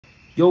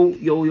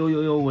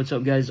Yo, what's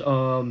up, guys?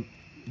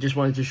 Just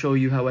wanted to show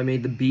you how I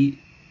made the beat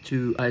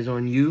to Eyes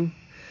on You.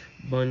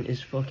 Bun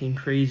is fucking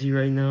crazy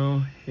right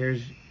now.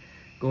 Hair's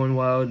going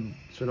wild,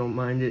 so don't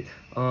mind it.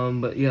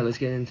 But yeah, let's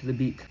get into the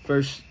beat.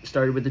 First,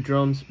 started with the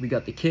drums. We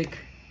got the kick.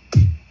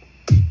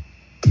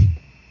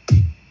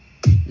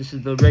 This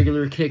is the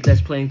regular kick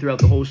that's playing throughout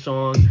the whole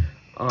song.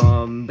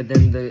 But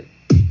then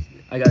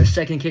I got a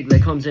second kick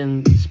that comes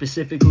in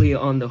specifically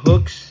on the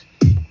hooks.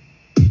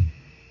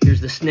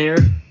 Here's the snare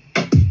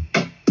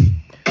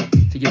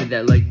to give it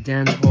that like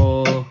dance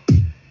hall,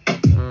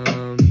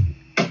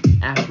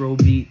 Afro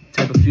beat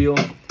type of feel.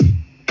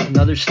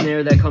 Another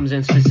snare that comes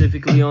in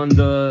specifically on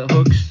the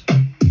hooks.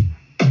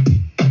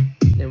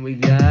 Then we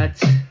got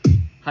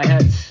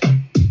hi-hats.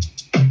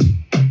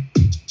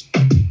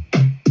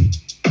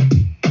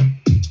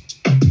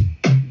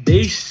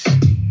 Bass.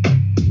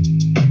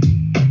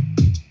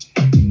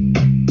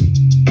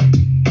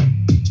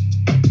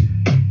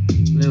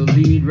 Little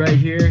lead right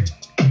here.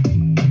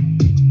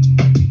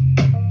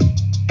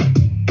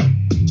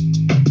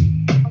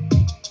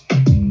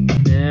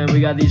 And we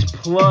got these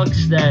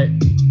plucks that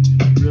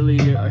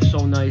really are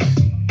so nice.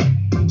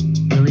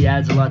 Really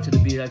adds a lot to the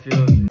beat, I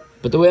feel.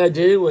 But the way I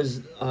did it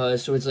was,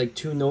 so it's like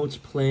two notes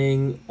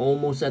playing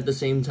almost at the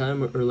same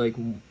time, or like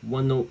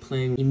one note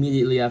playing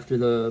immediately after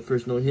the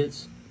first note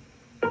hits.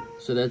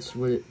 So that's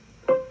what it,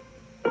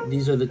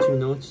 these are the two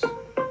notes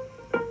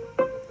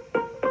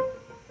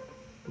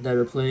that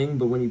are playing,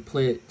 but when you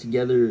play it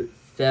together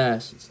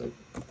fast, it's like,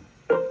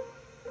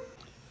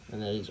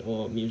 and that is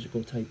all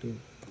musical typing.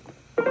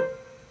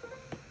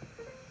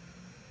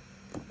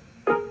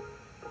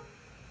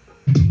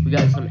 We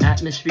got some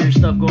atmosphere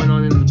stuff going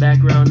on in the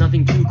background,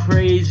 nothing too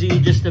crazy,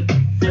 just to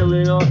fill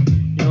it up,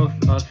 you know,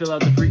 fill out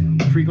the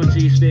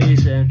frequency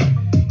space, and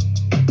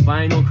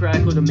vinyl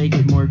crackle to make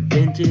it more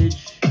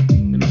vintage.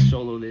 Let me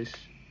solo this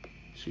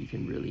so you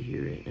can really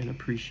hear it and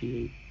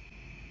appreciate.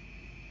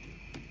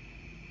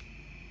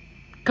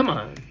 Come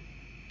on.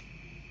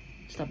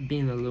 Stop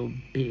being a little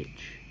bitch.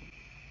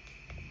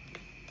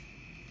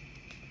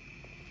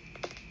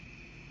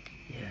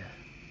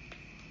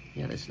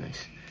 Yeah, that's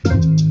nice.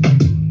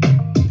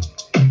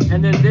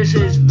 And then this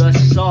is the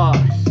sauce.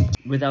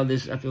 Without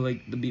this, I feel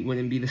like the beat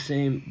wouldn't be the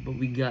same, but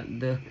we got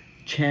the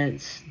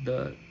chants,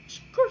 the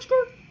skirt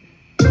skirt.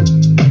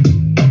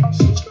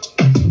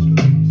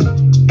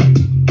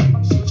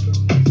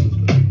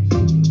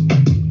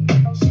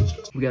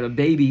 We got a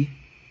baby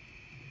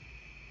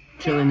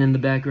chilling in the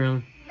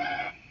background,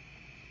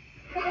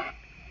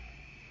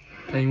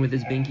 playing with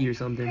his binky or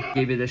something.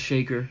 Gave it a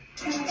shaker.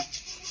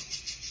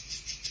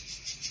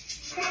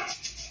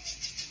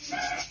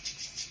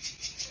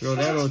 Throw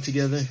that all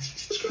together.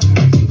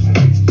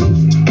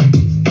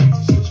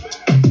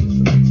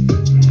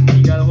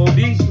 You got a whole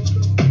beat.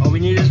 All we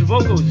need is the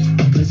vocals.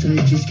 'Cause I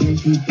just can't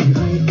keep an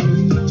eye on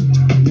you.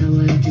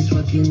 Now I just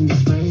walk in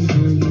this